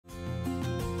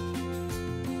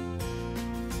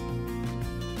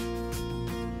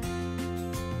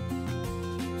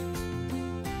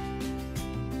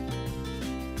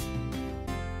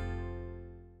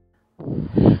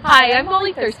Hi, I'm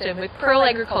Molly Thurston with Pearl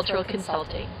Agricultural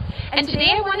Consulting, and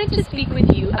today I wanted to speak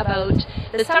with you about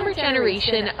the summer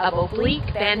generation of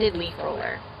Obliquebanded leaf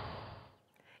roller.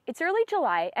 It's early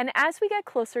July, and as we get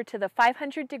closer to the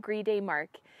 500-degree day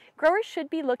mark, growers should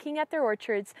be looking at their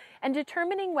orchards and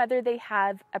determining whether they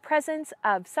have a presence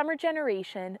of summer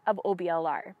generation of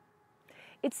OBLR.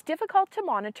 It's difficult to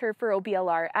monitor for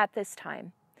OBLR at this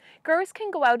time. Growers can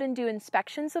go out and do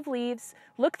inspections of leaves,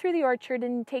 look through the orchard,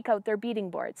 and take out their beating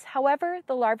boards. However,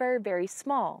 the larvae are very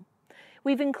small.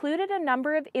 We've included a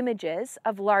number of images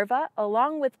of larvae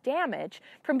along with damage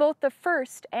from both the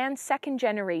first and second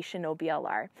generation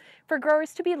OBLR for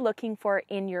growers to be looking for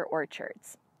in your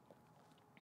orchards.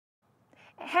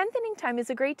 Hand thinning time is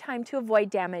a great time to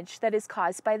avoid damage that is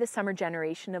caused by the summer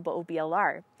generation of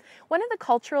OBLR. One of the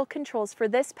cultural controls for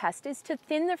this pest is to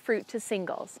thin the fruit to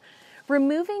singles,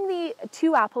 removing the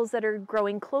two apples that are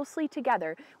growing closely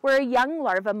together where a young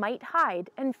larva might hide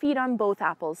and feed on both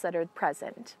apples that are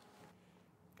present.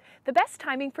 The best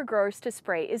timing for growers to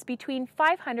spray is between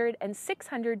 500 and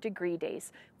 600 degree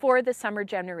days for the summer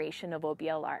generation of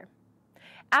OBLR.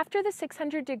 After the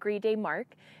 600 degree day mark,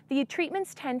 the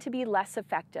treatments tend to be less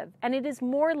effective, and it is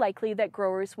more likely that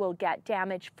growers will get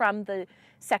damage from the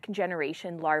second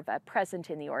generation larva present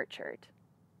in the orchard.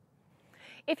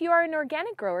 If you are an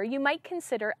organic grower, you might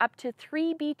consider up to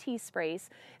 3 BT sprays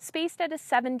spaced at a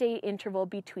 7-day interval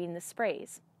between the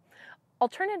sprays.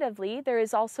 Alternatively, there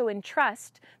is also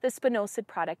Entrust, the spinosad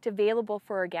product available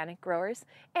for organic growers,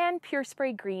 and Pure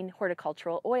Spray Green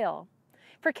horticultural oil.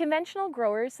 For conventional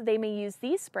growers, they may use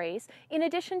these sprays in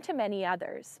addition to many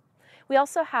others. We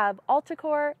also have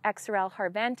Alticor, Exirel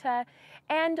Harvanta,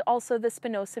 and also the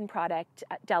spinosad product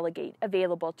Delegate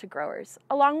available to growers,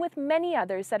 along with many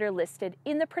others that are listed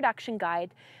in the production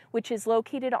guide, which is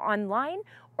located online,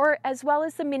 or as well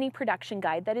as the mini production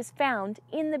guide that is found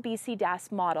in the BC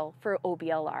DAS model for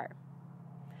OBLR.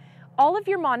 All of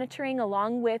your monitoring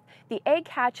along with the egg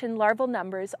hatch and larval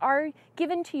numbers are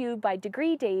given to you by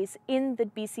degree days in the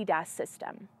BC DAS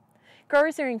system.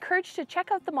 Growers are encouraged to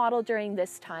check out the model during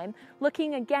this time,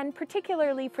 looking again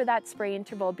particularly for that spray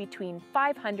interval between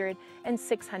 500 and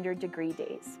 600 degree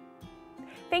days.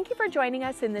 Thank you for joining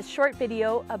us in this short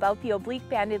video about the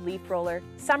Obliquebanded leaf roller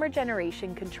summer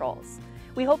generation controls.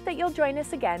 We hope that you'll join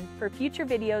us again for future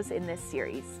videos in this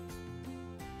series.